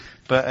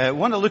But I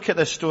want to look at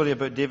this story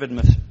about David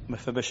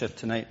Mephibosheth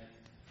tonight.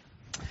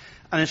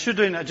 And in so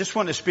doing, I just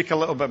want to speak a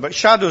little bit about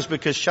shadows,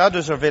 because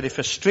shadows are very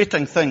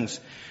frustrating things.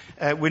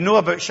 We know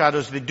about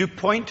shadows. They do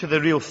point to the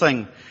real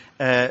thing,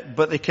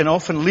 but they can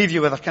often leave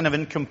you with a kind of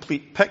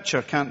incomplete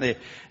picture, can't they?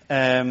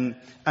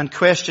 And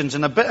questions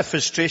and a bit of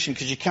frustration,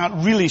 because you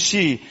can't really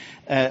see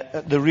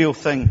the real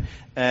thing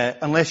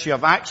unless you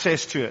have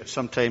access to it.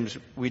 Sometimes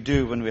we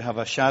do when we have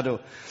a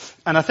shadow.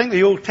 And I think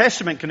the Old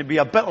Testament can be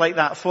a bit like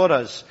that for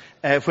us.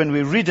 When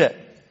we read it,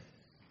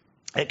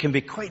 it can be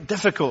quite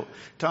difficult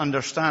to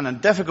understand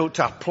and difficult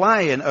to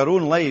apply in our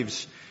own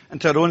lives and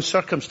to our own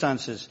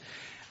circumstances.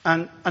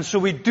 And so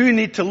we do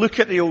need to look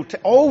at we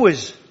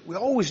always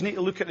need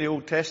to look at the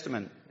Old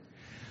Testament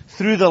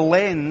through the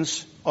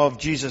lens of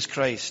Jesus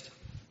Christ,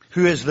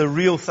 who is the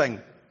real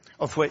thing,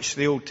 of which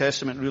the Old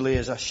Testament really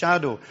is a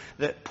shadow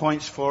that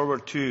points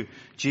forward to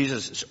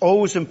Jesus. It's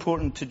always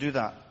important to do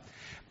that.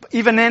 But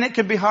even then it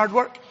can be hard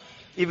work.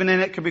 Even then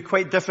it can be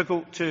quite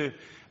difficult to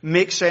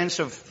make sense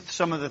of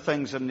some of the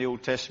things in the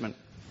Old Testament.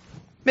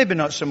 Maybe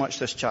not so much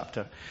this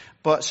chapter,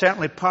 but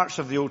certainly parts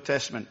of the Old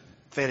Testament,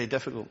 very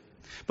difficult.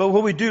 But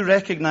what we do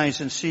recognize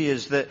and see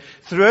is that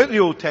throughout the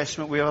Old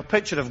Testament we have a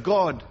picture of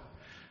God,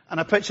 and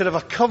a picture of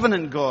a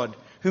covenant God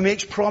who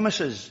makes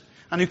promises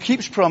and who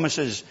keeps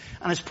promises,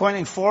 and is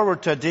pointing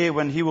forward to a day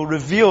when he will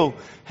reveal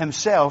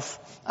himself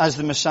as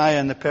the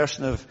Messiah in the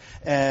person of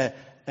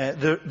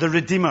the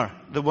Redeemer,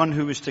 the one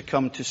who was to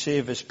come to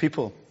save his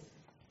people.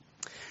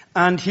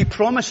 And he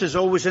promises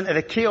always into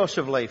the chaos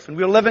of life. And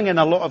we're living in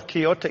a lot of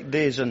chaotic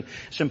days, and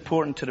it's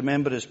important to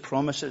remember his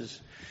promises.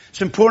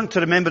 It's important to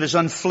remember his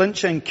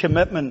unflinching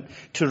commitment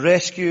to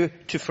rescue,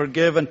 to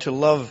forgive, and to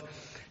love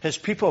his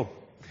people.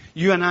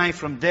 You and I,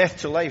 from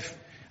death to life.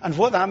 And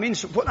what that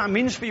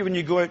means for you when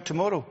you go out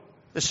tomorrow.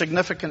 The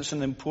significance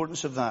and the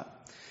importance of that.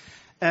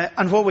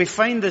 And what we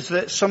find is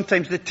that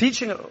sometimes the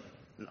teaching,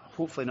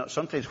 hopefully not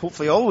sometimes,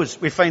 hopefully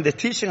always, we find the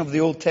teaching of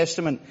the Old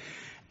Testament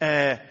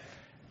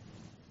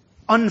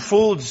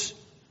unfolds,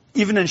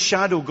 even in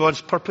shadow,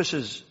 God's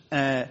purposes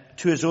to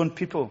his own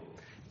people.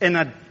 In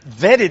a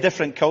very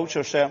different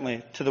culture,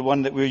 certainly, to the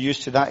one that we're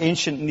used to. That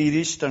ancient Near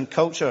Eastern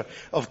culture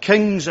of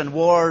kings and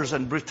wars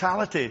and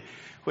brutality,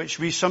 which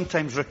we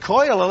sometimes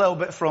recoil a little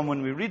bit from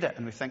when we read it.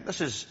 And we think,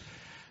 this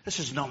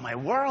is not my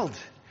world.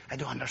 I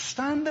don't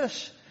understand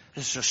this.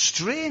 This is so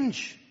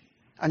strange.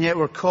 And yet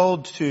we're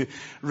called to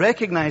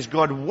recognize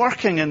God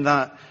working in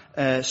that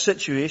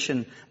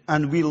situation.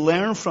 And we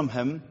learn from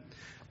him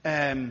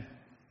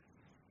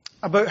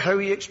about how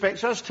he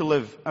expects us to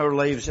live our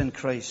lives in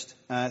Christ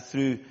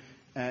through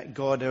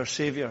God, our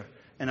Savior,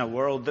 in a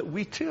world that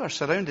we too are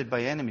surrounded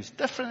by enemies.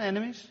 Different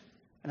enemies,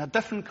 in a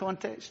different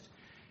context.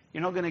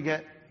 You're not going to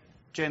get,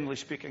 generally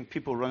speaking,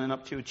 people running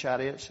up to you with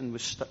chariots and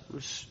with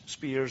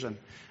spears and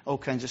all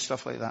kinds of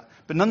stuff like that.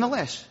 But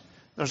nonetheless,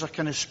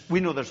 we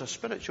know there's a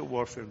spiritual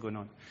warfare going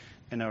on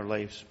in our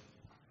lives.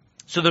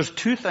 So there's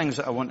two things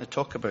that I want to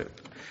talk about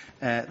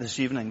this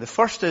evening. The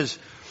first is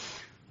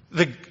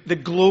the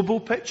global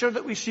picture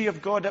that we see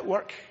of God at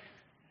work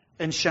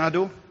in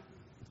shadow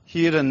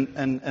here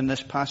in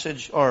this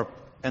passage, or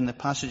in the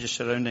passages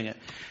surrounding it.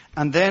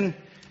 And then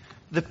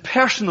the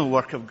personal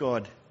work of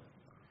God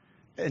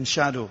in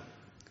shadow,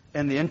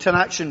 in the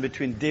interaction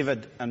between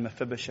David and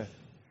Mephibosheth.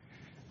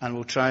 And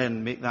we'll try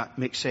and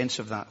make sense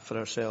of that for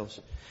ourselves.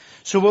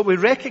 So what we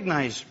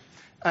recognize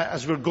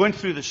as we're going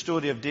through the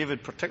story of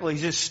David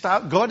particularly,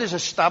 God is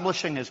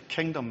establishing his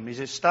kingdom. He's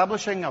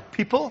establishing a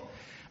people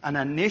and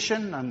a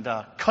nation and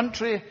a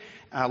country,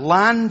 a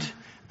land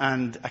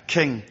and a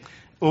king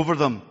over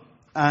them.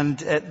 And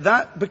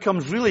that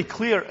becomes really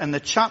clear in the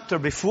chapter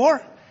before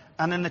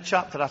and in the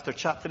chapter after.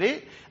 Chapter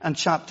 8 and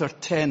chapter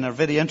 10 are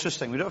very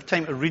interesting. We don't have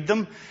time to read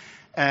them.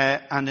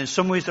 And in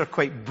some ways they're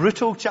quite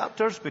brutal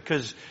chapters,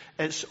 because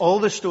it's all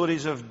the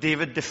stories of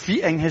David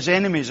defeating his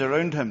enemies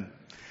around him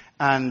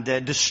and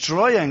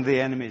destroying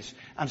the enemies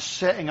and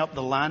setting up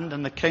the land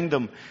and the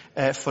kingdom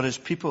for his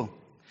people.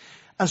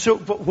 And so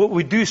what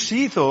we do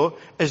see, though,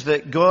 is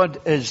that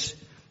God is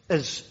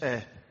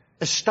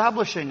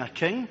establishing a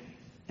king,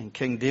 in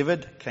King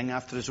David, king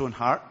after his own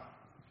heart,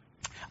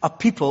 a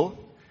people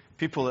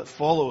that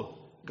follow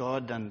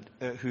God and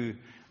who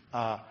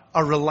are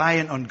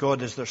reliant on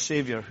God as their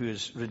Savior, who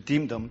has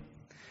redeemed them,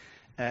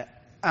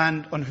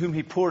 and on whom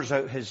he pours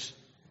out his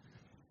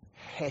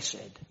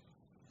hesed,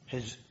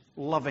 his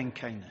loving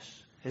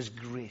kindness, his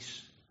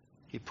grace.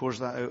 He pours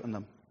that out on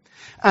them.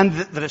 And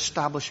they're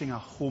establishing a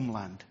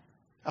homeland,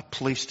 a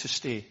place to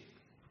stay.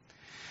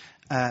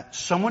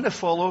 Someone to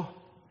follow,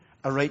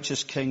 a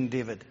righteous King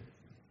David,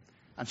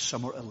 and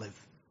somewhere to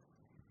live.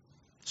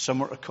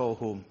 Somewhere to call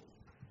home.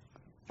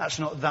 That's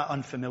not that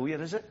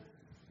unfamiliar, is it?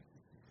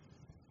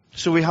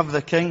 So we have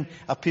the king,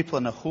 a people,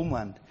 and a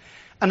homeland.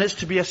 And it's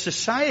to be a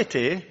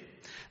society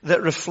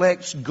that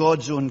reflects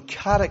God's own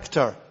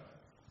character.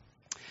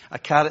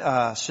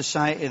 A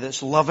society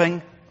that's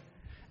loving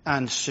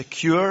and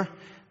secure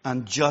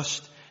and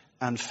just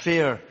and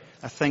fair.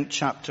 I think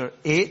chapter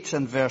 8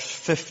 and verse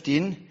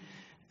 15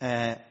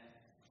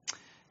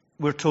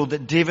 we're told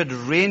that David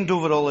reigned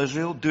over all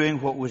Israel,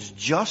 doing what was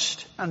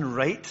just and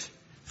right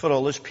for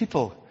all his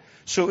people.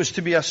 So it was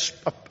to be a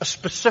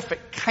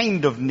specific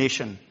kind of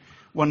nation,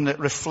 one that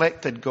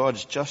reflected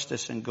God's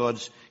justice and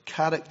God's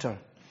character.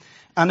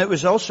 And it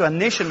was also a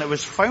nation that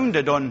was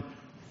founded on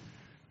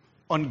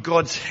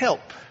God's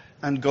help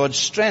and God's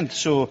strength.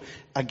 So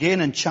again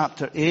in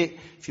chapter 8,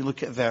 if you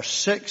look at verse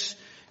 6,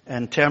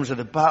 in terms of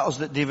the battles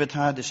that David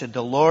had, it said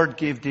the Lord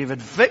gave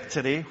David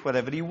victory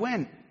wherever he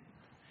went.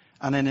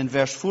 And then in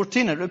verse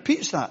 14 it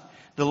repeats that.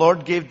 The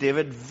Lord gave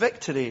David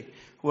victory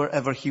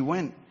wherever he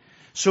went.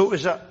 So it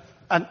was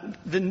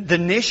the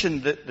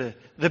nation,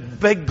 the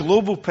big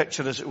global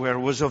picture, as it were,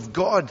 was of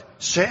God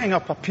setting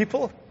up a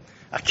people,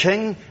 a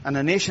king, and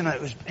a nation that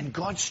was in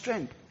God's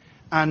strength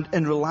and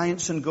in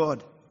reliance on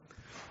God.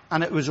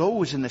 And it was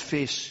always in the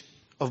face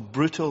of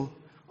brutal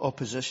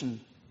opposition.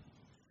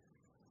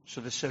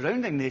 So the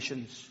surrounding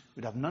nations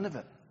would have none of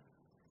it.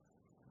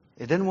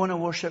 They didn't want to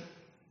worship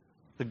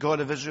the God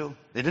of Israel.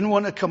 They didn't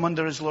want to come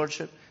under his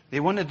lordship. They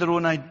wanted their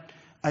own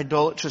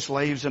idolatrous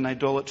lives and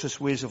idolatrous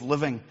ways of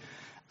living.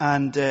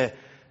 And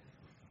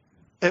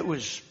it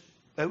was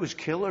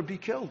kill or be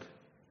killed.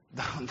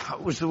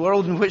 That was the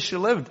world in which they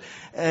lived.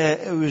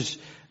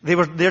 They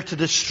were there to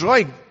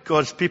destroy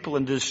God's people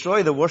and to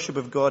destroy the worship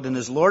of God and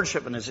his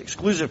lordship and his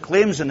exclusive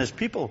claims on his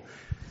people.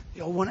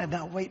 They all wanted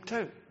that wiped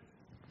out.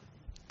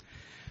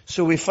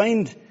 So we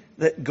find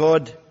that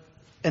God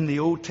in the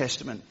Old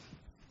Testament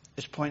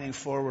is pointing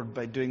forward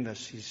by doing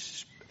this.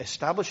 He's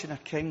establishing a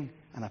king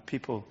and a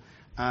people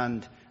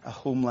and a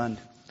homeland.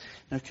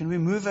 Now, can we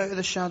move out of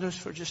the shadows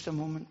for just a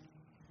moment?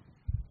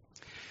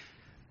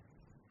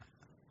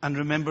 And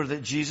remember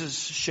that Jesus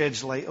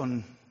sheds light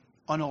on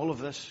all of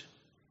this.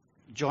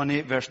 John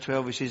 8 verse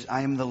 12, he says,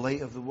 I am the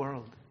light of the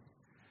world.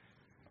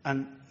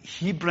 And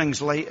he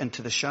brings light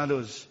into the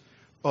shadows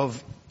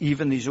of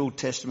even these Old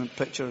Testament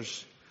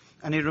pictures.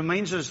 And he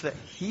reminds us that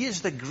he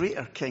is the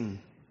greater king,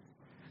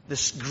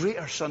 this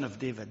greater son of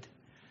David,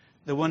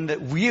 the one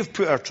that we have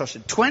put our trust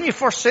in.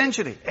 21st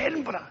century,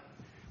 Edinburgh.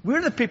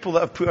 We're the people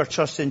that have put our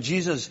trust in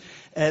Jesus,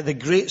 the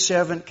great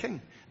servant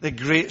king, the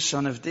great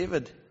son of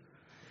David,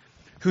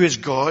 who is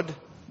God,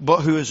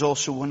 but who is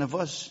also one of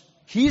us.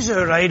 He's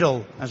our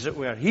idol, as it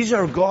were. He's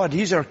our God.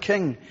 He's our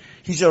king.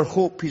 He's our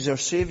hope. He's our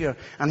savior.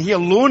 And he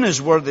alone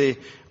is worthy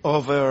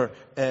of our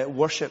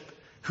worship,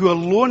 who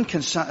alone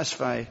can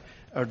satisfy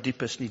our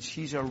deepest needs.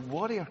 He's our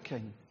warrior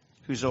king,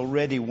 who's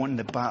already won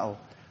the battle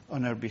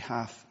on our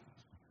behalf.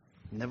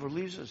 He never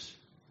leaves us.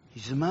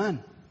 He's the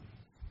man.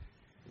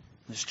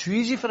 It's too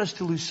easy for us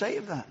to lose sight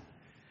of that.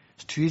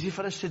 It's too easy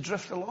for us to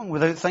drift along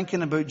without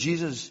thinking about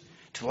Jesus,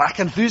 to lack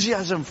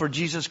enthusiasm for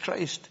Jesus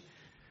Christ,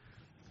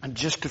 and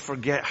just to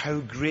forget how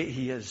great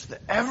he is.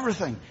 That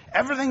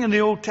everything in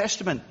the Old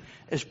Testament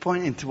is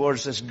pointing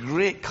towards this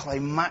great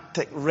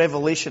climactic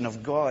revelation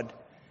of God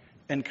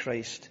in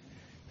Christ.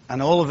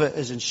 And all of it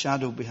is in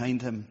shadow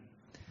behind him.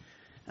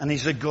 And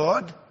he's a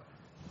God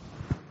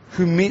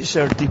who meets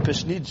our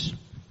deepest needs.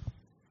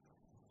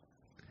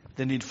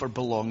 The need for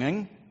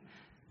belonging.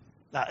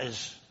 That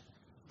is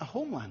a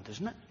homeland,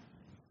 isn't it?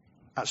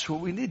 That's what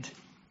we need.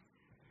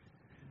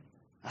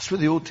 That's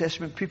what the Old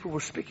Testament people were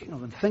speaking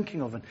of and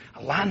thinking of. And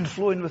a land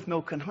flowing with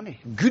milk and honey.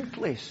 Good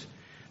place.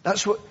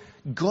 That's what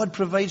God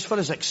provides for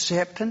us.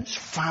 Acceptance,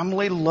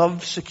 family,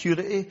 love,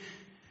 security.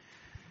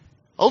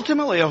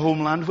 Ultimately a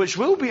homeland which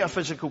will be a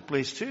physical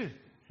place too.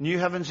 New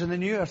heavens and the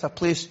new earth. A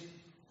place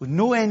with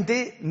no end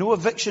date, no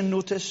eviction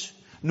notice,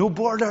 no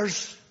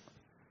borders.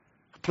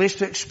 A place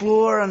to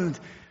explore and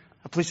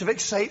a place of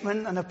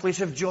excitement and a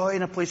place of joy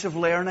and a place of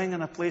learning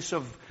and a place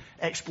of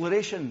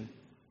exploration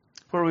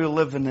where we will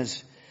live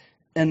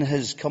in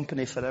his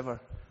company forever.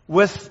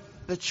 With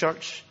the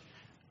church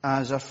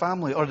as our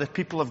family, or the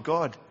people of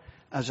God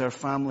as our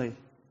family.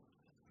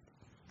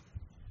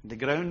 The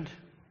ground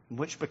in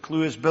which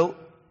Buccleuch is built,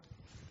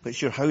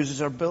 which your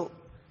houses are built,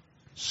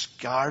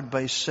 scarred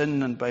by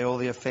sin and by all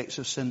the effects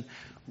of sin,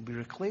 will be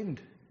reclaimed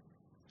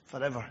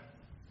forever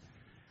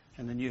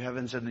in the new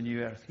heavens and the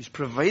new earth. He's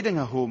providing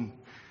a home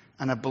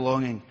and a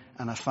belonging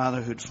and a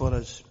fatherhood for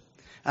us.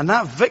 And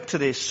that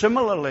victory,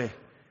 similarly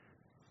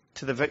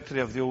to the victory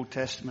of the Old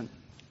Testament,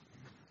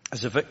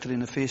 is a victory in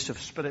the face of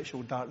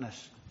spiritual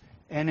darkness,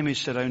 enemies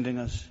surrounding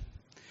us.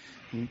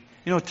 You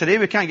know, today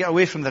we can't get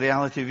away from the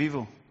reality of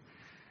evil.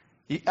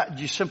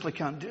 You simply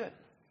can't do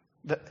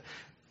it.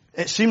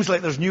 It seems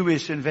like there's new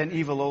ways to invent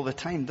evil all the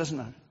time, doesn't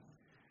it?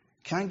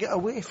 Can't get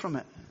away from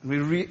it. We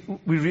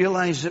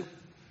realize that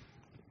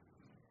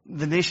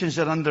the nations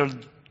are under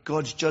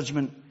God's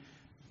judgment,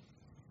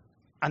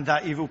 and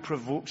that evil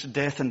provokes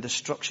death and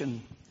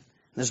destruction.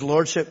 His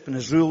lordship and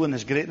his rule and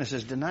his greatness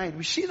is denied.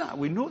 We see that.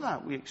 We know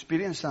that. We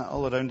experience that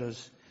all around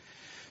us.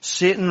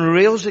 Satan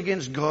rails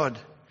against God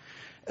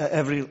at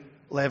every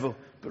level.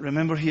 But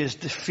remember, he is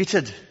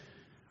defeated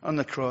on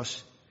the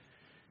cross,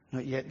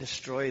 not yet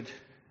destroyed.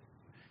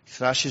 He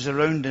thrashes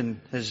around in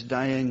his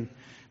dying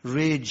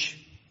rage.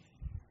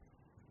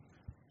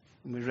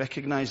 And we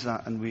recognize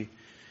that, and we're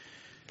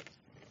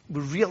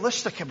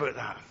realistic about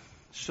that,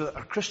 so that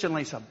our Christian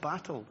life's a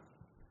battle.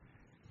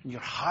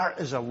 Your heart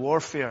is a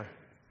warfare.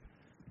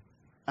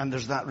 And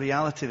there's that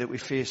reality that we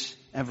face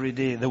every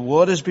day. The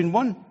war has been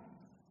won.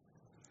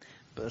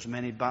 But there's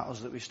many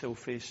battles that we still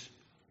face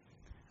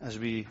as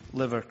we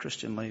live our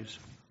Christian lives.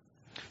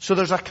 So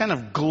there's a kind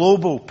of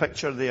global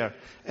picture there,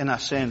 in a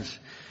sense.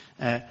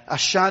 A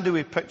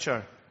shadowy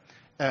picture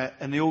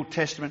in the Old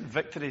Testament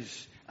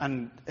victories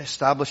and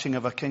establishing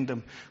of a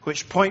kingdom,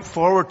 which point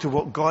forward to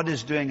what God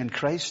is doing in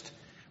Christ,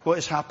 what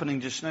is happening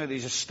just now.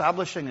 He's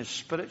establishing His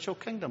spiritual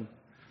kingdom,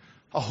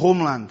 a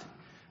homeland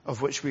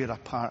of which we are a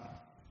part.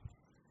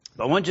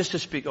 But I want just to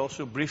speak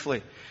also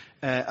briefly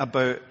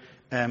about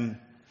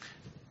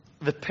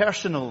the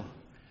personal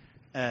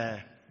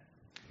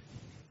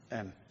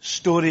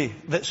story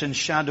that's in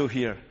shadow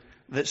here,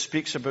 that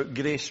speaks about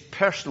grace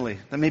personally,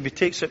 that maybe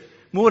takes it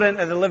more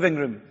into the living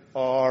room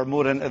or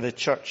more into the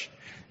church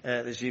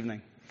this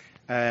evening,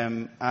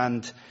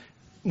 and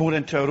more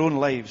into our own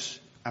lives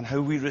and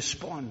how we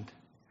respond.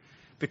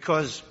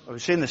 Because I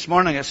was saying this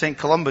morning at St.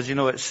 Columba's,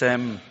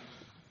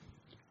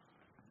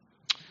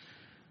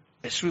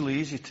 it's really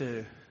easy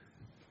to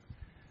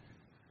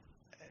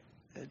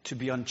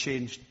be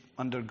unchanged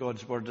under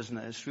God's word, isn't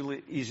it? It's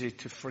really easy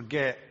to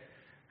forget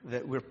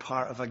that we're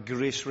part of a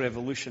grace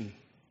revolution.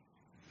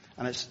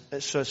 And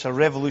it's a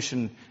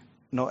revolution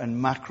not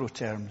in macro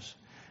terms,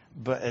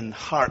 but in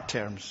heart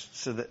terms.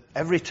 So that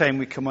every time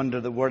we come under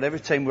the word, every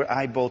time we're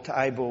eyeball to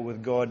eyeball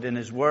with God in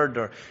His word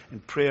or in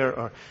prayer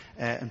or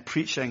in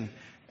preaching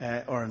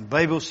or in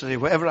Bible study,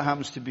 whatever it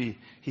happens to be,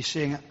 He's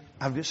saying,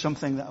 I've got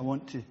something that I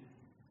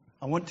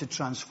want to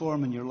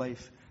transform in your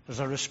life. There's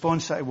a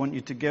response that I want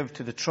you to give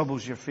to the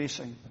troubles you're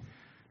facing.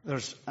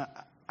 There's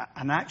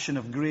an action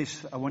of grace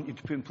that I want you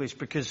to put in place,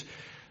 because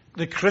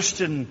the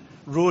Christian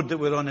road that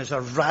we're on is a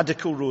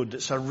radical road.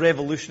 It's a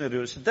revolutionary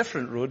road. It's a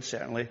different road,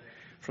 certainly,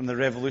 from the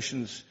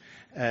revolutions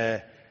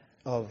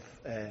of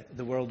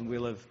the world we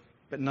live.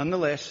 But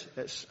nonetheless,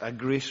 it's a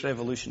grace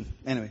revolution.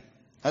 Anyway,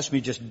 that's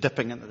me just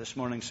dipping into this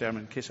morning's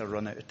sermon in case I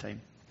run out of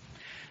time.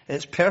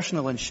 It's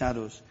personal in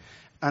shadows.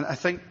 And I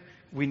think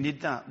we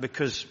need that,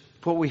 because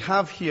what we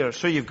have here,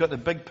 so you've got the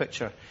big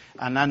picture,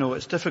 and I know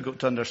it's difficult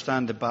to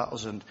understand the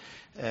battles, and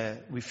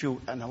we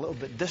feel a little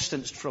bit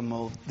distanced from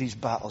all these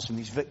battles and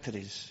these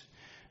victories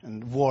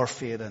and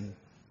warfare and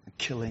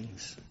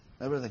killings,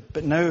 everything.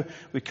 But now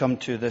we come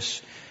to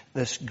this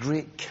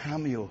great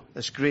cameo,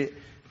 this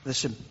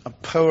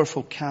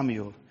powerful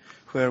cameo,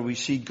 where we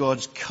see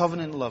God's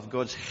covenant love,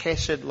 God's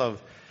chesed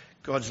love,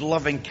 God's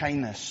loving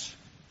kindness.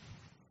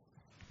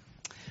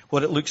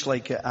 What it looks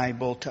like at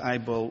eyeball to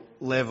eyeball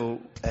level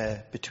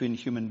between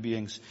human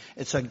beings.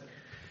 It's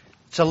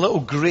a little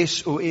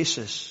grace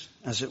oasis,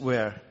 as it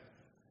were.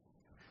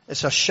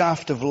 It's a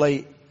shaft of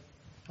light,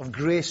 of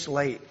grace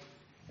light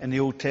in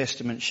the Old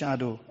Testament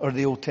shadow, or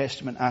the Old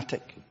Testament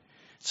attic.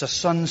 It's a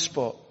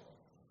sunspot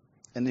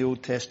in the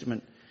Old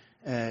Testament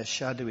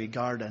shadowy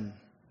garden.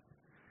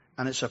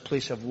 And it's a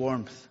place of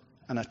warmth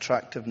and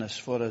attractiveness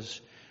for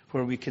us,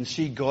 where we can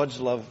see God's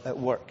love at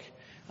work.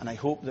 And I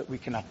hope that we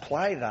can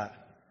apply that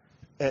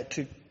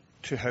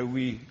to how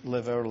we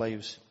live our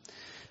lives.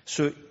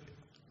 So,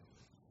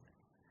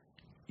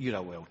 you're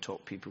a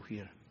well-taught people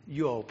here.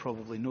 You all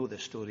probably know the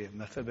story of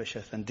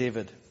Mephibosheth and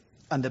David,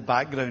 and the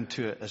background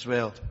to it as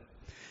well.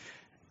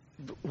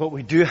 What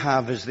we do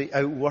have is the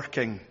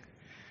outworking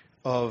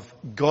of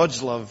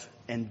God's love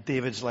in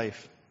David's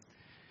life.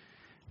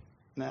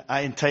 Now,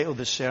 I entitled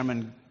this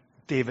sermon,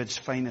 David's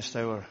Finest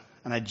Hour,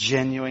 and I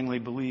genuinely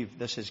believe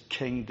this is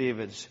King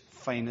David's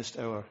finest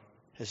hour.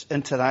 His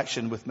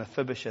interaction with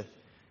Mephibosheth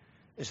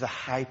is the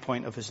high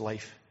point of his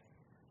life.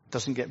 It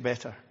doesn't get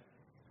better.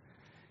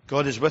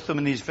 God is with him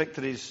in these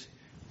victories,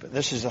 but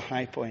this is a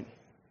high point.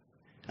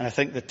 And I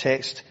think the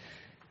text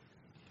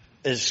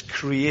is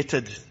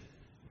created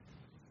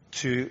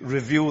to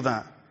reveal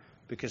that,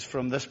 because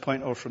from this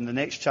point, or from the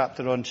next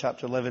chapter on,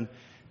 chapter 11,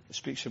 it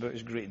speaks about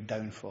his great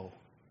downfall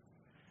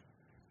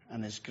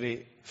and his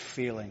great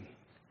failing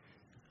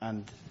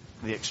and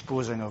the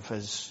exposing of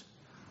his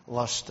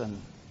lust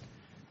and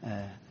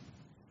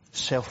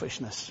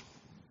selfishness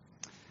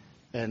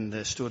in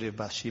the story of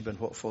Bathsheba and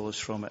what follows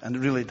from it. And it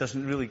really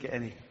doesn't really get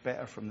any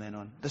better from then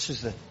on. This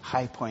is the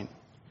high point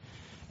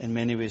in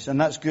many ways. And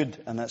that's good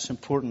and that's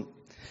important,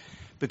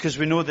 because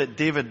we know that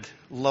David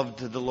loved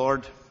the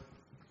Lord.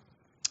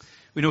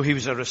 We know he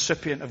was a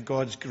recipient of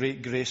God's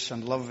great grace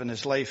and love in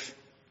his life.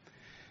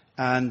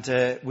 And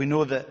we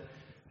know that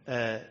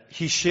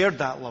he shared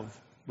that love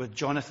with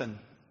Jonathan.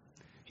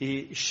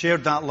 He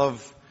shared that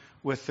love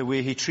with the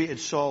way he treated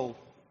Saul,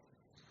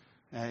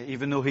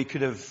 even though he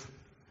could have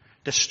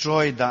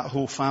destroyed that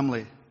whole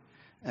family,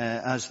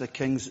 as the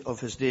kings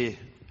of his day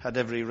had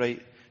every right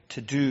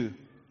to do.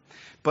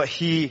 But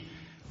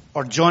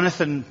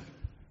Jonathan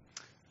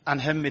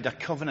and him made a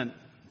covenant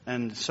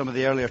in some of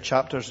the earlier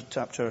chapters,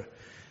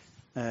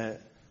 it's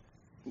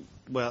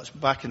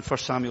back in 1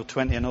 Samuel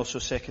 20 and also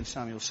 2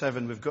 Samuel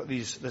 7. We've got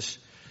this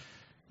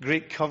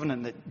great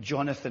covenant that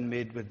Jonathan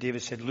made with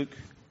David. Said, look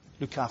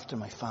after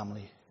my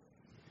family.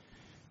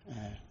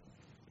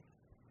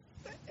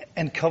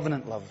 In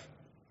covenant love.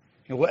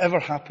 Whatever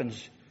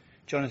happens,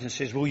 Jonathan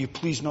says, will you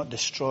please not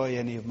destroy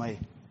any of my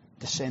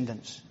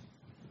descendants?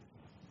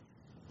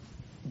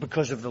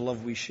 Because of the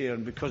love we share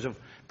and because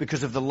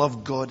of the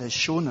love God has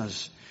shown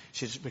us. He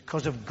says,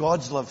 because of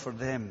God's love for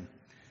them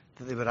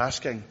that they were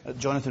asking, that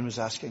Jonathan was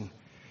asking.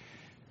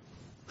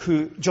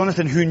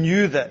 Jonathan, who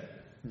knew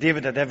that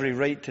David had every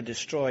right to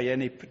destroy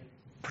any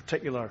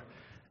particular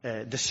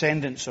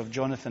descendants of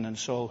Jonathan and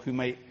Saul who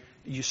might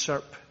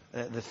usurp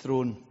the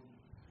throne.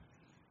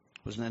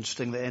 Wasn't it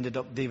interesting that it ended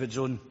up David's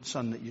own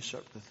son that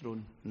usurped the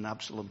throne in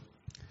Absalom?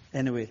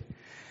 Anyway,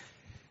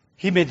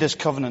 he made this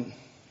covenant,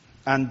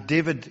 and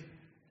David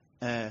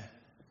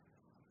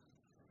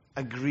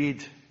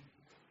agreed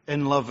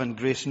in love and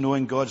grace,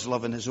 knowing God's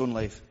love in his own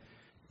life,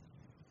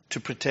 to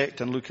protect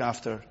and look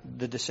after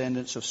the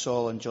descendants of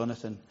Saul and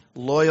Jonathan.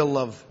 Loyal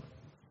love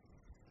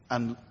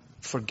and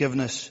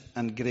forgiveness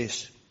and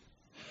grace.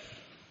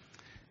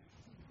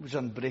 It was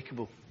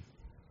unbreakable.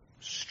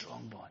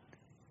 Strong bond.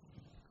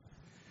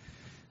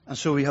 And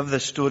so we have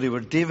this story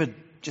where David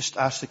just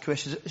asked the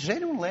question, is there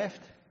anyone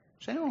left?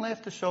 Is there anyone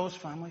left of Saul's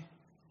family?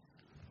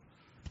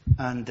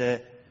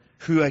 And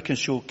who I can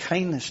show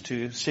kindness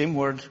to, same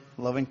word,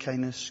 loving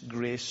kindness,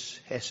 grace,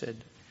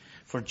 hesed,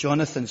 for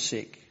Jonathan's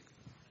sake.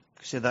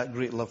 Say that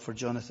great love for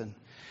Jonathan.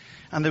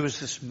 And there was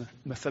this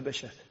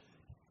Mephibosheth.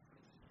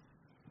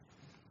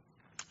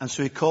 And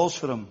so he calls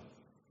for him.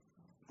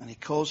 And he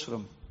calls for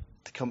him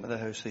to come to the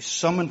house. They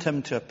summoned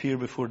him to appear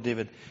before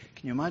David.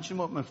 Can you imagine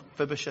what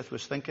Mephibosheth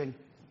was thinking?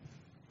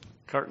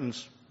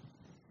 Curtains.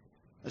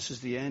 This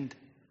is the end.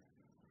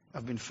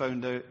 I've been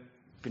found out.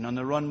 Been on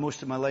the run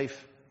most of my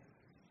life.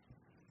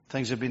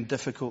 Things have been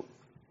difficult.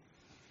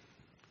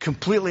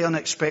 Completely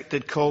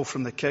unexpected call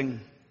from the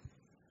king.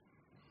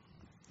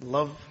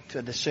 Love to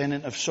a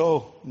descendant of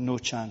Saul, no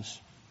chance.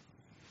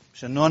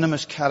 He's an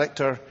anonymous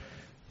character.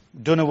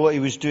 Don't know what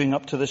he was doing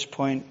up to this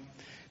point.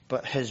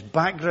 But his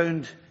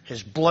background,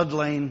 his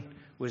bloodline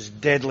was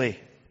deadly.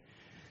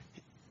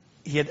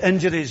 He had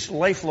injuries,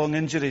 lifelong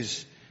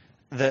injuries,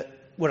 that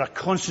were a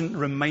constant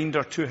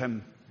reminder to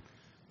him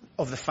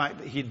of the fact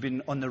that he'd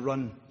been on the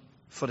run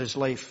for his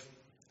life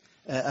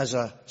as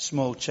a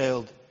small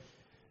child.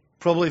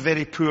 Probably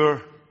very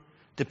poor,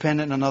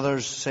 dependent on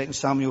others. 2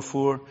 Samuel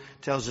 4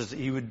 tells us that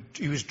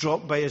he was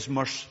dropped by his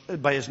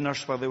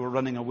nurse while they were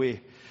running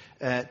away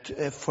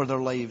for their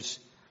lives,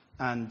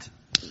 and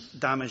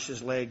damaged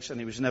his legs, and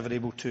he was never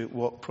able to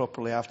walk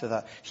properly after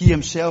that. He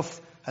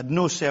himself had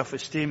no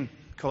self-esteem,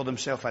 called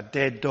himself a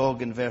dead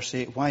dog in verse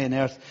 8. Why on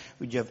earth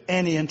would you have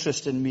any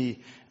interest in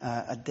me,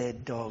 a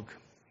dead dog?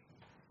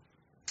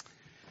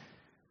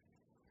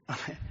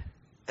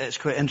 It's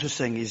quite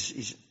interesting.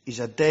 He's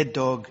a dead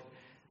dog,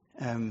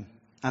 and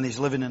he's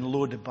living in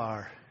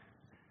Lodabar,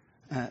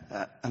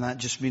 and that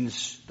just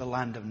means the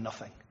land of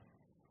nothing.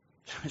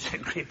 It's a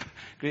great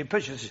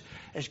picture.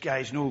 This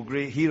guy's no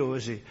great hero,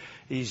 is he?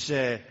 He's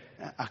a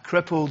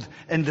crippled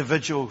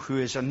individual who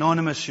is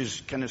anonymous, who's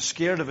kind of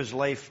scared of his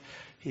life.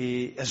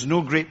 He has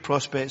no great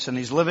prospects, and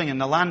he's living in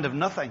the land of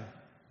nothing.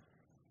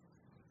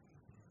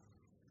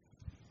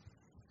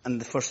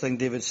 And the first thing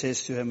David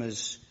says to him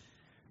is,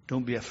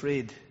 don't be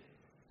afraid.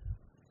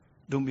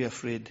 Don't be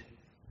afraid.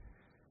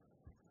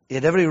 He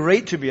had every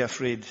right to be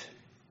afraid.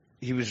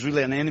 He was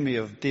really an enemy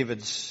of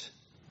David's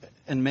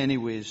in many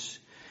ways.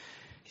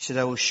 He said,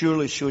 I will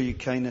surely show you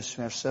kindness,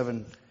 verse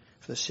 7,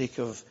 for the sake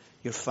of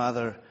your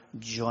father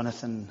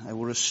Jonathan. I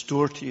will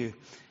restore to you.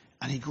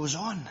 And he goes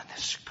on,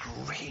 this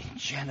great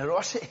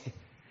generosity.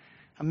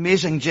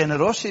 Amazing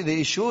generosity that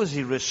he shows.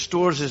 He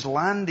restores his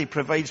land. He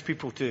provides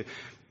people to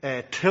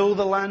till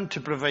the land,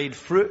 to provide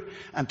fruit,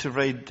 and to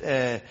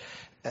provide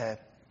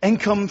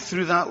income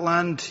through that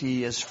land.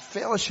 He has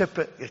fellowship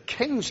at the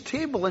king's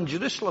table in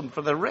Jerusalem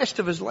for the rest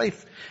of his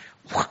life.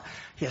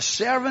 He has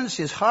servants,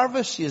 he has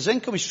harvests, he has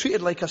income. He's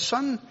treated like a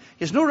son.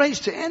 He has no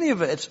rights to any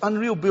of it. It's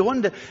unreal.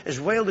 Beyond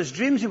his wildest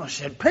dreams, he must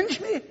have said, pinch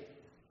me.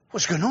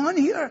 What's going on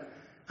here?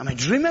 Am I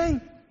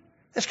dreaming?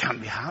 This can't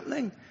be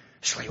happening.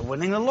 It's like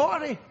winning the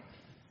lottery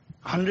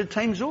 100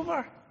 times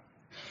over.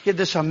 He had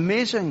this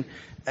amazing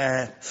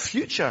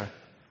future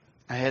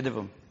ahead of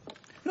him.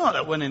 Not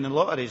that winning the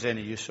lottery is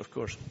any use, of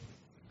course.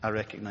 I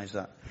recognize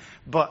that.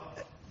 But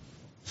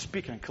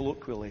speaking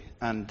colloquially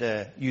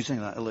and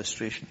using that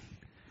illustration,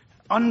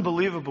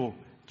 unbelievable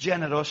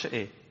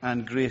generosity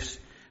and grace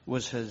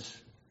was his.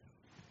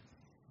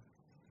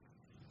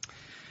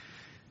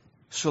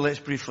 So let's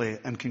briefly,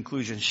 in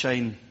conclusion,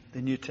 shine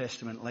the New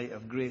Testament light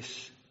of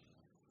grace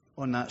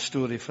on that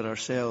story for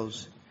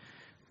ourselves,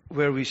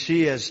 where we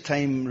see, as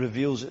time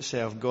reveals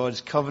itself,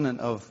 God's covenant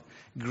of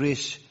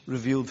grace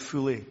revealed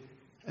fully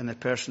in the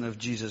person of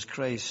Jesus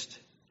Christ.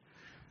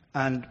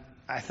 And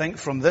I think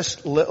from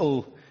this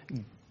little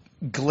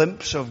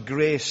glimpse of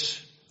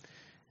grace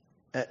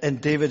in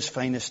David's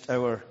finest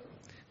hour,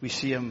 we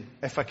see him,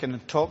 if I can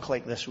talk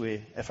this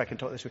way,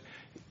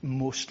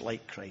 most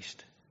like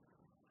Christ.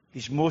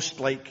 He's most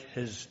like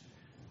his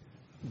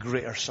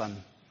greater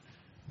son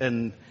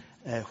in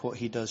what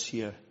he does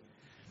here.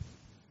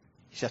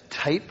 He's a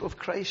type of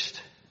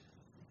Christ.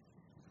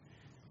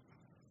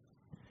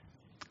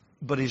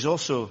 But he's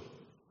also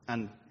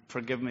and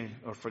forgive me,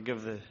 or for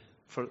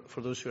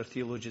those who are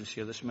theologians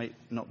here, this might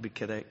not be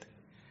correct,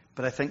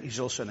 but I think he's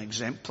also an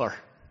exemplar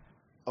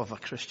of a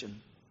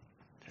Christian.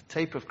 A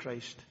type of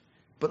Christ,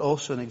 but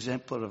also an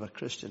exemplar of a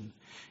Christian.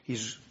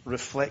 He's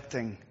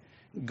reflecting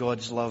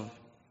God's love.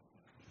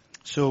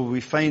 So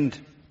we find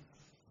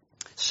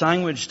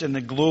sandwiched in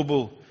the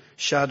global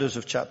shadows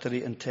of chapter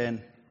 8 and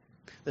 10,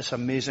 this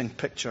amazing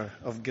picture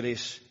of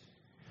grace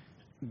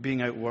being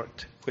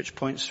outworked, which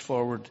points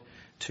forward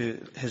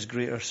to his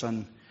greater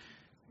son,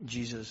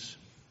 Jesus.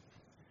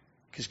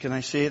 Because can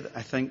I say that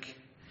I think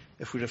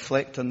if we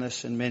reflect on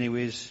this in many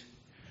ways,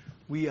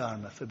 we are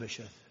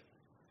Mephibosheth.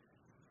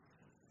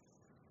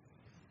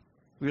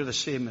 We're the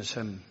same as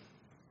him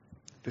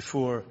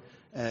before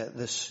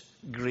this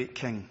great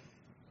king,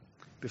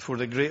 before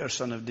the greater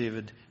son of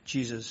David,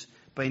 Jesus.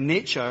 By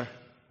nature,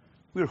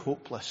 we're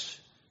hopeless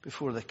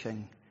before the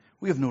king.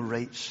 We have no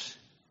rights.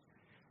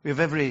 We have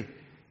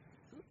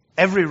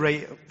every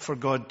right for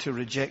God to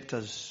reject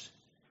us.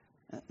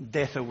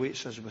 Death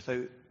awaits us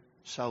without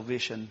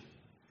salvation.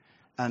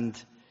 And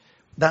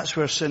that's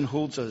where sin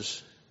holds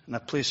us, in a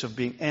place of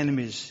being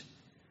enemies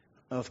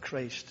of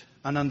Christ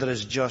and under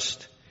his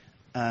just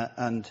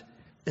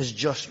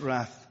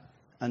wrath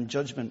and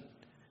judgment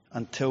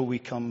until we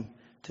come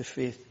to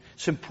faith.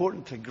 It's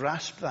important to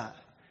grasp that,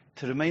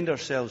 to remind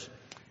ourselves,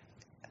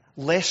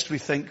 lest we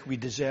think we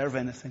deserve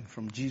anything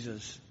from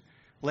Jesus,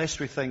 lest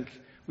we think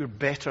we're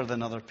better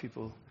than other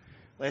people,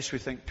 lest we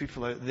think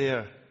people out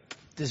there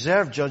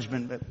deserve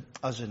judgment, but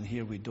us in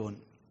here we don't.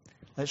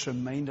 Let's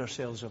remind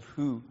ourselves of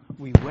who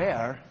we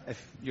were,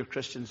 if you're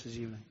Christians this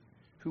evening,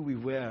 who we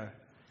were,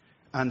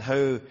 and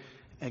how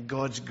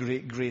God's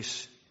great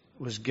grace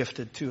was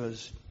gifted to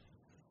us.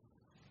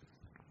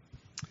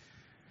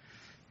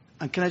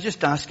 And can I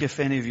just ask if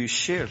any of you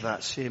share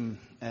that same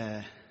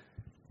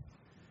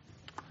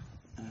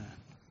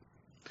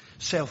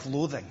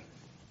self-loathing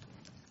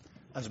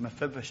as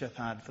Mephibosheth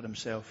had for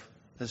himself,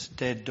 this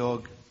dead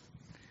dog?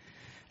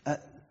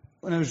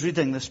 When I was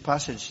reading this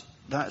passage,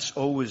 that's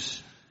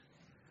always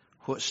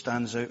what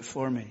stands out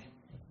for me.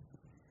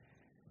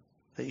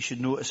 That you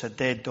should notice a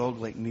dead dog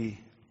like me.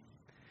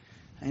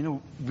 I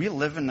know we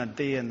live in a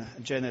day and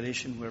a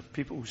generation where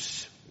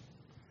people's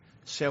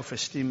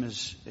self-esteem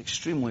is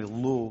extremely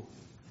low.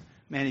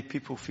 Many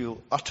people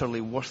feel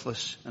utterly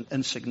worthless and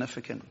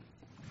insignificant.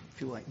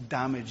 Feel like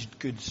damaged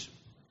goods,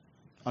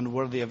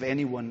 unworthy of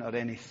anyone or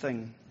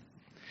anything.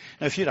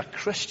 Now, if you're a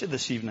Christian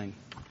this evening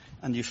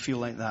and you feel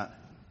like that,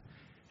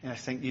 I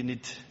think you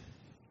need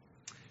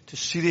to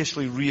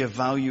seriously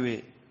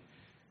reevaluate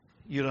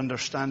your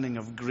understanding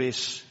of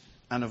grace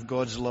and of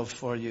God's love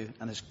for you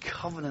and his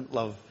covenant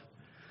love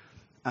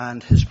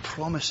and his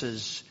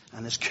promises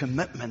and his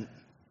commitment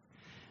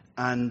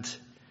and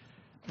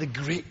the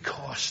great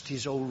cost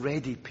he's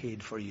already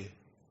paid for you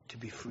to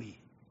be free.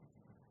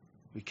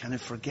 We kind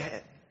of forget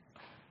it.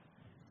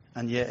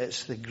 And yet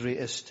it's the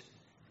greatest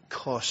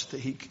cost that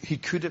he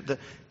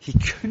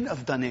couldn't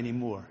have done any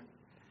more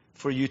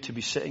for you to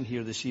be sitting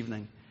here this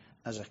evening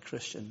as a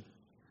Christian.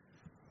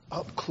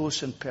 Up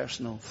close and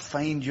personal.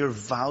 Find your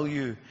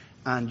value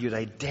and your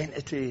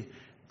identity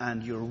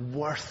and your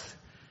worth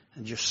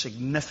and your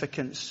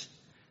significance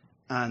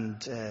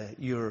and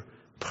your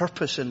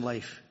purpose in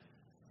life.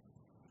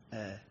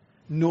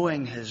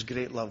 Knowing his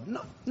great love.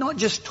 Not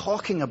just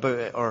talking about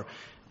it or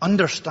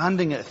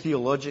understanding it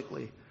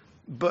theologically,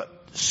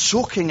 but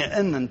soaking it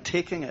in and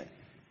taking it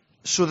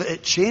so that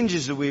it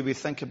changes the way we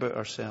think about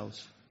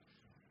ourselves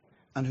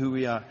and who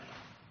we are,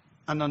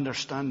 and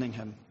understanding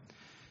him.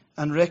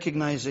 And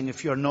recognizing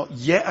if you're not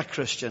yet a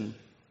Christian,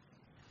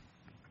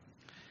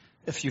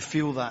 if you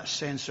feel that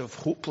sense of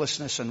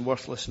hopelessness and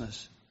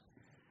worthlessness,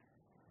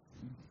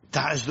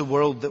 that is the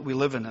world that we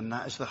live in, and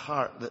that is the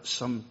heart that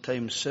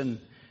sometimes sin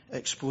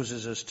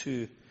exposes us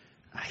to.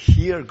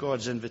 Hear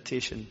God's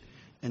invitation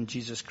in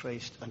Jesus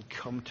Christ and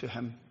come to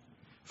him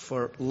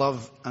for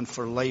love and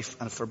for life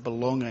and for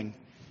belonging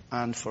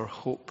and for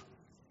hope.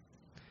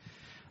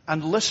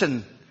 And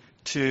listen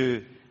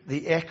to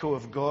the echo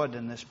of God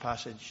in this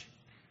passage,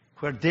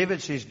 where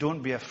David says,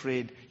 don't be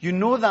afraid. You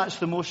know that's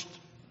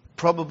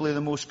probably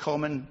the most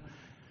common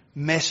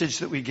message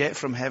that we get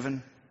from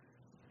heaven.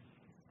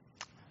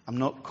 I'm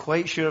not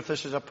quite sure if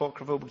this is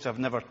apocryphal because I've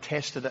never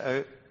tested it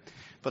out,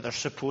 but there's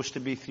supposed to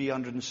be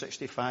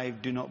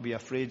 365 do not be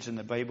afraids in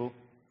the Bible.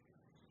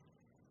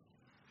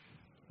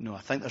 No, I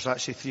think there's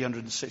actually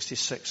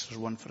 366. There's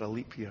one for a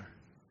leap year.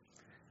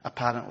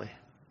 Apparently.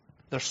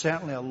 There's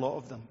certainly a lot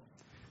of them.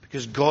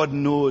 Because God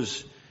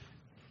knows.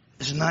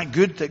 Isn't that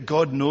good that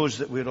God knows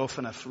that we're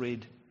often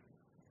afraid?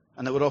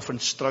 And that we're often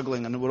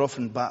struggling and that we're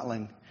often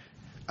battling.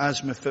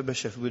 As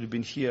Mephibosheth would have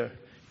been here.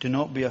 Do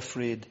not be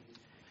afraid.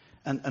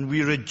 And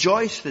we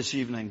rejoice this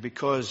evening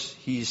because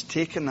he's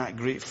taken that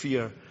great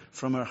fear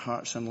from our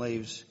hearts and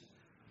lives.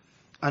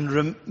 And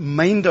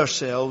remind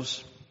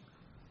ourselves,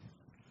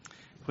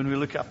 when we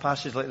look at a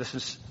passage like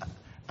this,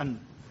 and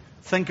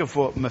think of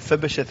what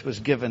Mephibosheth was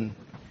given,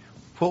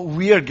 what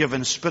we are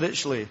given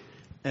spiritually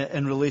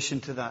in relation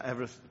to that,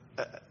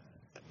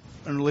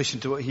 in relation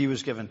to what he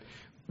was given.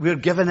 we're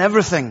given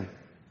everything.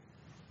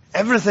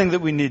 Everything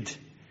that we need.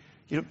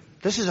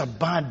 This is a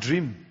bad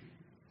dream.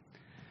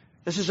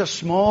 This is a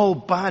small,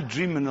 bad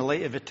dream in the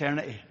light of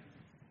eternity.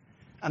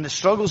 And the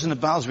struggles and the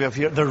battles we have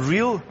here, they're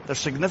real, they're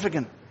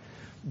significant.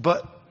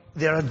 But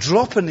they're a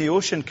drop in the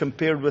ocean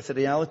compared with the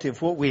reality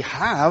of what we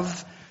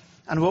have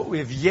and what we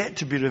have yet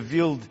to be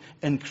revealed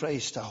in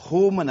Christ. A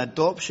home, an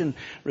adoption,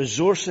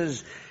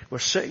 resources.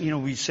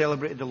 We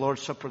celebrated the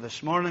Lord's Supper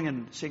this morning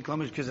in St.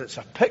 Clements because it's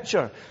a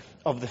picture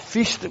of the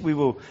feast that we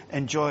will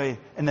enjoy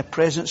in the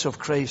presence of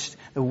Christ,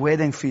 the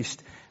wedding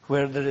feast,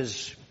 where there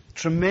is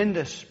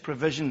tremendous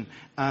provision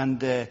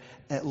and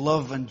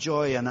love and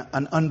joy and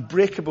an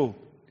unbreakable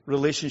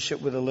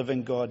relationship with the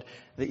living God,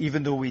 that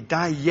even though we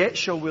die, yet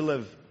shall we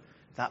live.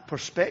 That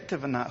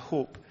perspective and that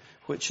hope,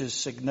 which is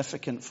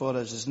significant for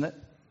us, isn't it?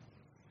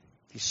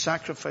 He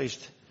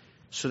sacrificed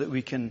so that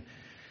we can...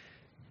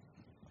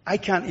 I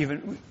can't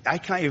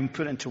even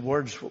put into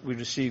words what we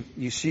receive.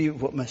 You see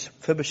what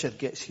Mephibosheth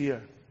gets here.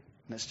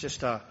 And it's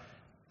just a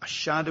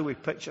shadowy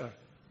picture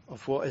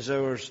of what is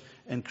ours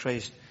in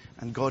Christ.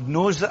 And God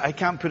knows that I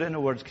can't put it into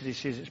words because he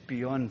says it's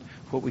beyond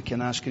what we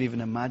can ask or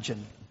even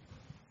imagine.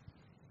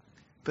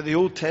 But the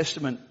Old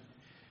Testament,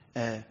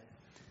 the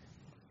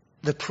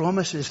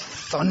promise is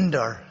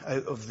thunder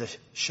out of the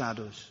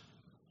shadows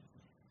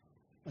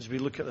as we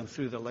look at them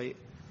through the light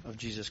of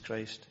Jesus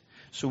Christ.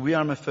 So we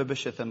are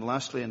Mephibosheth. And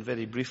lastly, and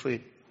very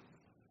briefly,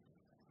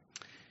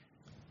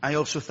 I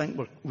also think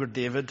we're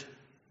David,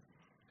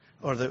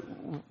 or that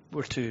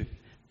we're to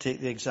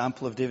take the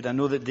example of David. I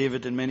know that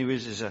David in many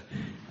ways is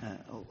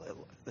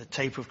the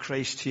type of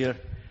Christ here,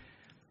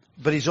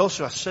 but he's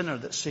also a sinner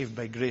that's saved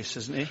by grace,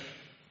 isn't he?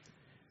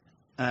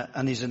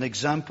 And he's an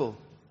example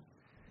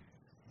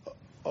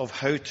of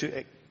how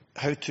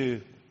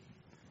to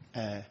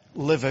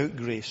live out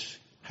grace,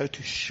 how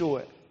to show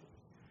it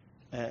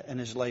in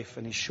his life.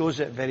 And he shows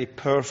it very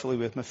powerfully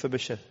with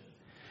Mephibosheth.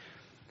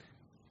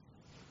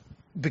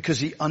 Because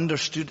he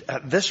understood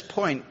at this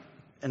point,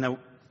 in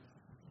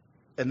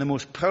the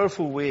most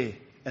powerful way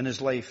in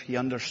his life, he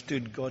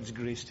understood God's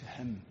grace to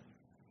him.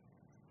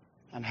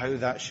 And how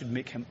that should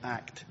make him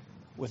act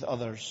with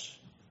others.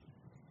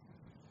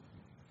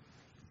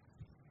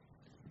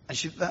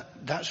 And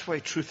that's why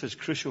truth is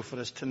crucial for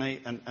us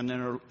tonight and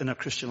in our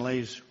Christian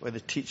lives, why the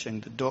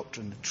teaching, the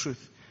doctrine, the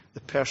truth,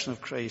 the person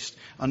of Christ,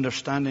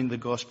 understanding the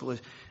gospel,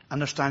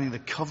 understanding the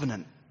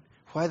covenant.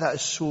 Why that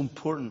is so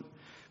important.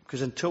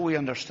 Because until we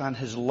understand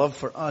his love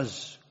for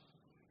us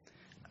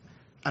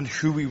and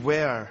who we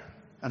were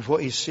and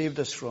what he saved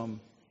us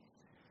from,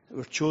 that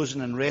we're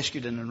chosen and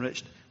rescued and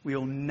enriched, we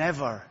will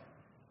never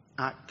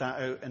act that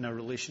out in our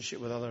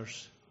relationship with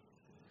others.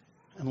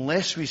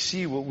 Unless we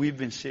see what we've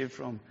been saved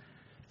from,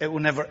 it will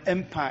never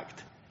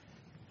impact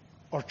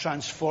or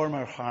transform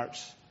our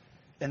hearts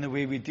in the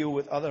way we deal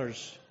with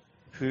others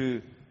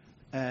who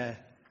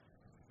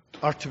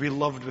are to be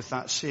loved with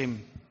that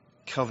same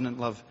covenant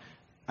love.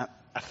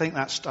 I think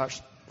that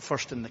starts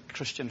first in the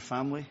Christian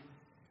family.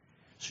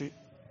 So,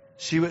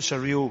 see what's a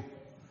real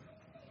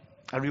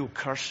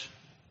curse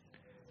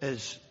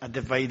is a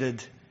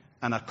divided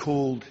and a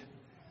cold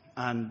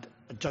and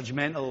a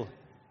judgmental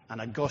and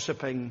a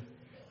gossiping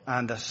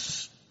and a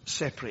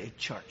separated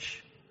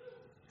church.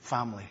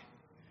 Family.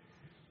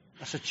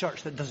 It's a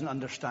church that doesn't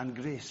understand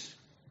grace.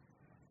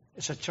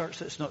 It's a church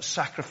that's not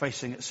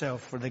sacrificing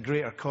itself for the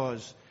greater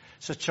cause.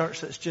 It's a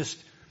church that's just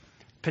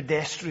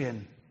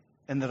pedestrian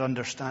in their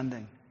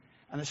understanding.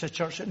 And it's a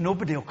church that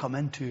nobody will come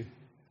into.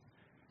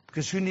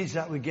 Because who needs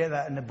that? We get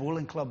that in the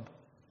bowling club,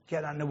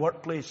 get that in the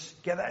workplace,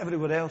 get that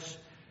everywhere else.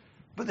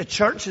 But the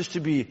church is to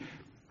be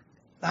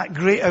that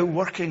great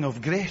outworking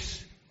of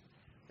grace.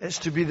 It's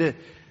to be the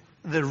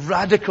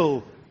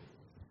radical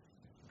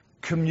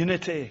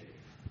community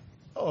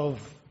of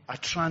a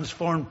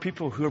transformed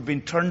people who are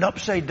being turned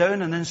upside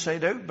down and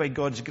inside out by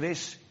God's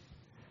grace.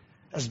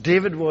 As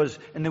David was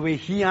in the way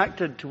he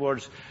acted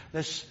towards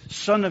this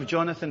son of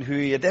Jonathan who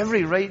he had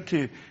every right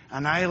to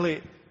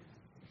annihilate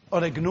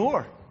or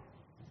ignore.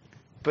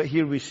 But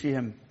here we see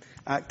him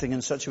acting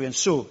in such a way. And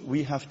so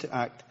we have to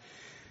act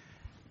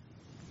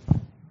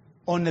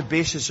on the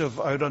basis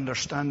of our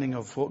understanding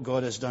of what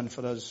God has done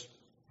for us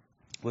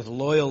with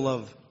loyal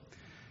love.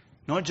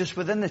 Not just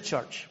within the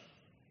church,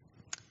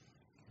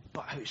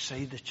 but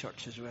outside the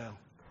church as well.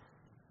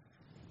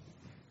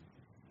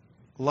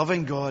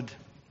 Loving God,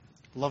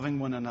 loving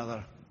one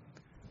another,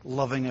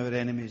 loving our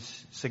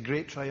enemies. It's a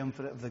great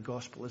triumvirate of the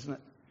gospel, isn't it?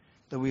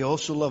 That we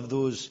also love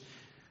those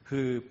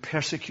who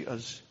persecute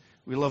us.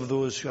 We love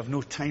those who have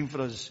no time for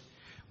us.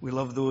 We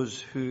love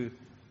those who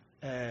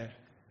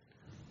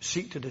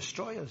seek to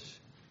destroy us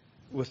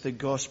with the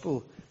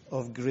gospel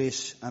of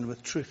grace and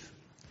with truth.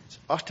 It's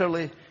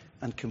utterly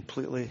and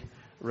completely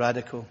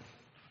radical.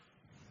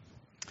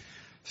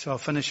 So I'll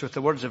finish with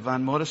the words of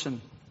Van Morrison.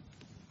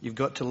 You've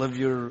got to live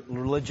your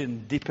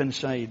religion deep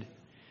inside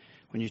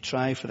when you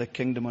try for the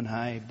kingdom on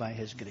high by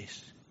his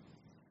grace.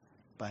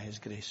 By his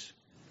grace.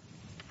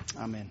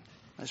 Amen.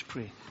 Let's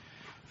pray.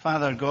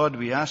 Father God,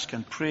 we ask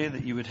and pray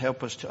that you would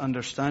help us to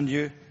understand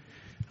you,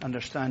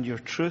 understand your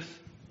truth,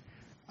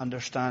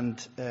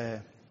 understand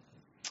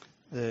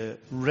the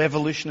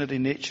revolutionary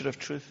nature of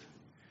truth.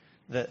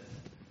 That,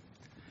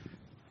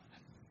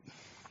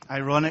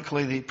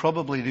 ironically,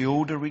 probably the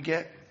older we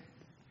get,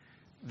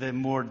 the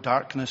more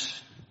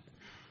darkness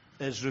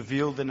is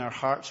revealed in our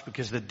hearts,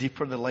 because the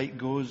deeper the light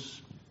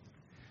goes.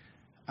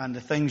 And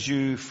the things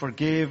you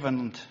forgave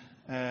and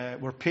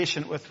were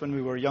patient with when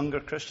we were younger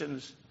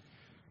Christians,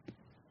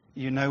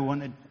 you now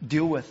want to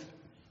deal with,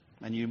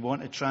 and you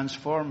want to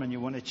transform, and you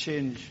want to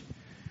change.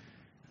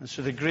 And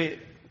so the great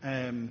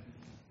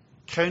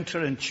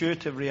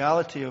counterintuitive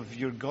reality of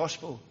your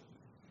gospel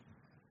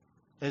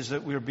is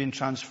that we're being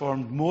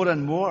transformed more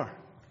and more.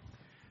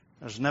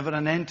 There's never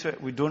an end to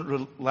it. We don't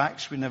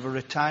relax. We never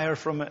retire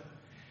from it.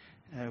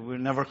 We're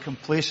never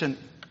complacent.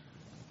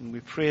 And we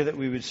pray that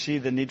we would see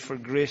the need for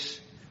grace,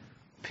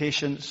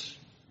 patience,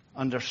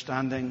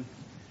 understanding,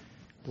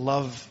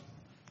 love,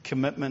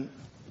 commitment,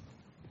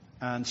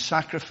 and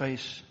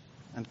sacrifice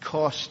and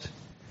cost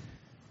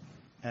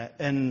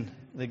in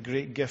the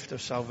great gift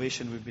of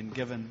salvation we've been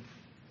given.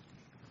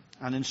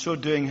 And in so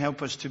doing,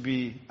 help us to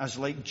be as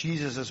like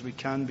Jesus as we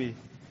can be.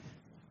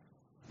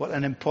 What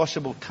an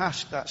impossible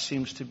task that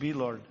seems to be,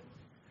 Lord.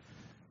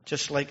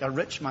 Just like a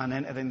rich man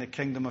entering the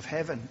kingdom of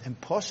heaven.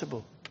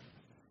 Impossible.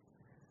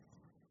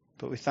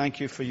 But we thank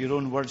you for your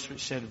own words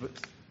which said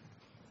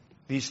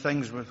these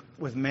things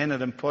with men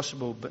are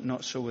impossible, but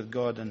not so with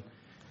God. And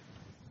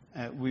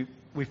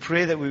we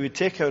pray that we would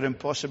take our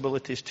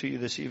impossibilities to you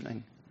this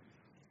evening.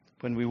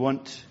 When we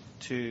want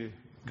to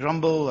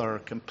grumble or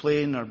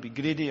complain or be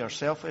greedy or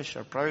selfish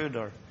or proud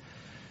or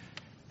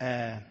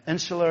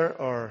insular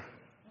or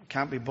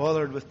can't be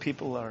bothered with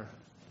people or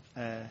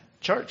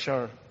church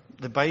or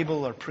the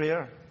Bible or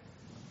prayer,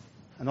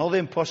 and all the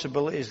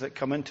impossibilities that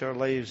come into our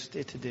lives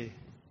day to day.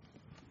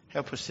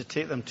 Help us to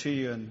take them to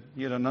you, and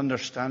you're an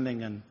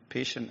understanding and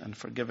patient and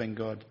forgiving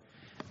God,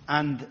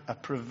 and a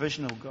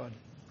provisional God.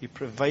 You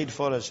provide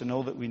for us in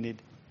all that we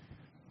need,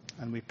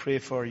 and we pray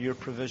for your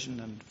provision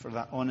and for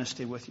that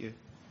honesty with you.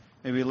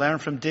 May we learn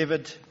from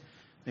David.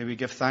 May we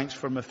give thanks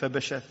for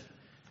Mephibosheth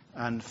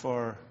and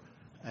for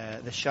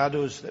the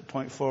shadows that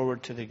point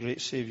forward to the great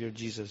Savior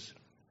Jesus.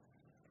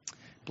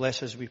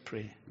 Bless us, we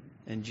pray.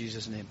 In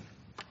Jesus' name.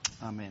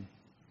 Amen.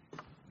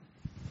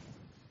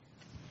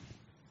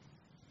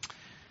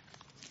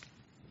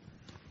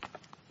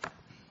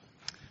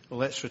 Well,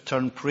 let's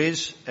return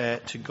praise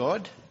to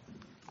God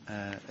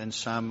in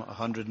Psalm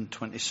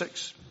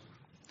 126.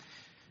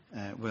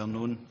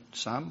 Well-known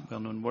psalm,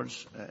 well-known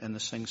words in the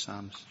Sing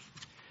Psalms.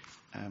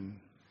 And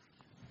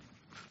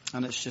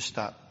it's just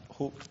that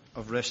hope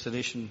of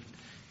restoration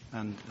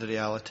and the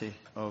reality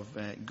of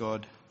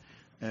God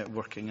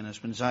working in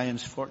us. When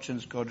Zion's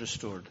fortunes God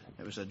restored,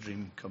 it was a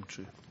dream come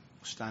true.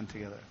 We'll stand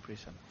together.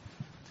 Praise Him.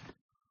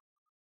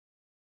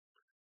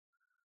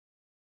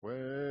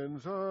 When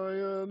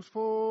Zion's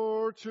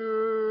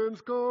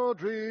fortunes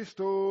God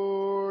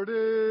restored,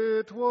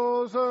 it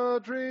was a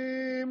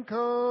dream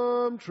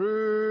come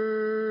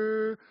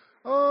true.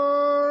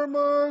 Our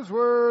mouths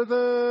were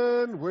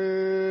then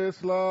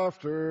with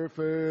laughter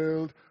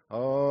filled,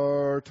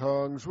 our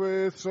tongues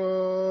with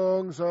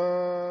songs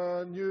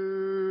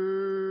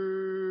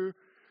anew.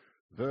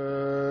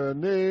 The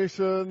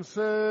nations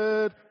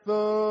said, the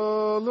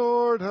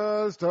Lord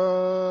has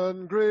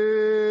done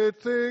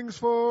great things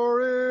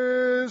for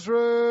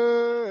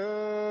Israel.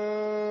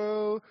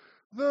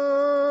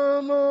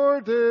 The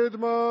Lord did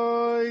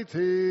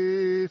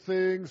mighty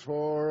things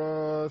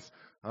for us,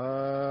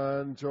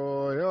 and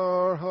joy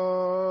our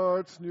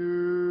hearts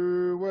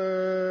knew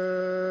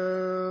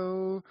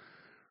well.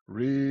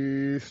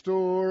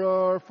 Restore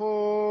our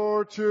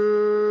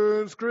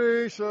fortunes,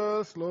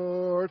 gracious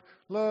Lord,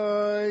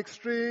 like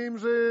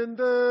streams in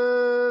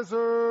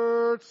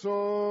desert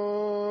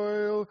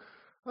soil.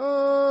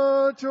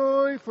 A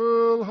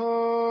joyful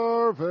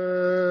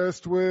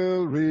harvest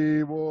will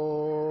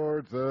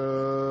reward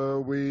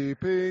the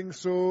weeping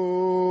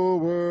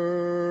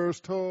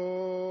sower's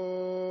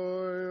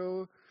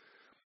toil.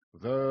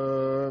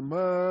 The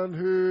man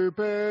who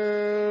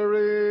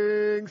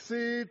bearing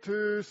seed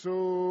to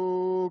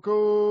sow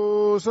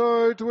goes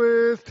out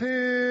with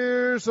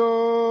tears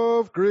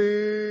of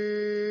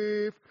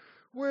grief,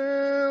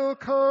 will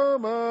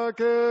come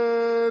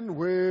again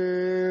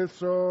with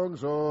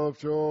songs of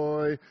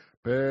joy,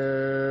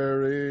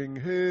 bearing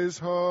his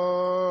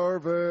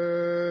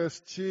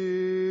harvest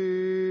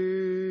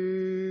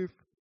sheaf.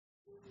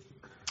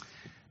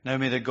 Now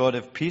may the God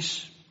of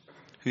peace,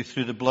 who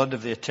through the blood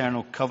of the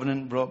eternal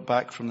covenant brought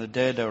back from the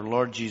dead our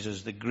Lord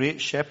Jesus, the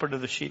great shepherd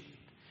of the sheep,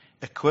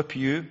 equip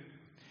you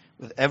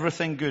with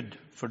everything good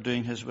for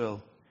doing his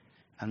will,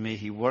 and may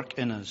he work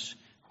in us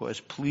what is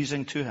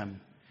pleasing to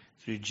him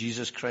through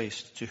Jesus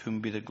Christ, to whom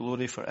be the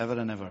glory forever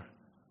and ever.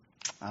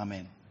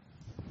 Amen.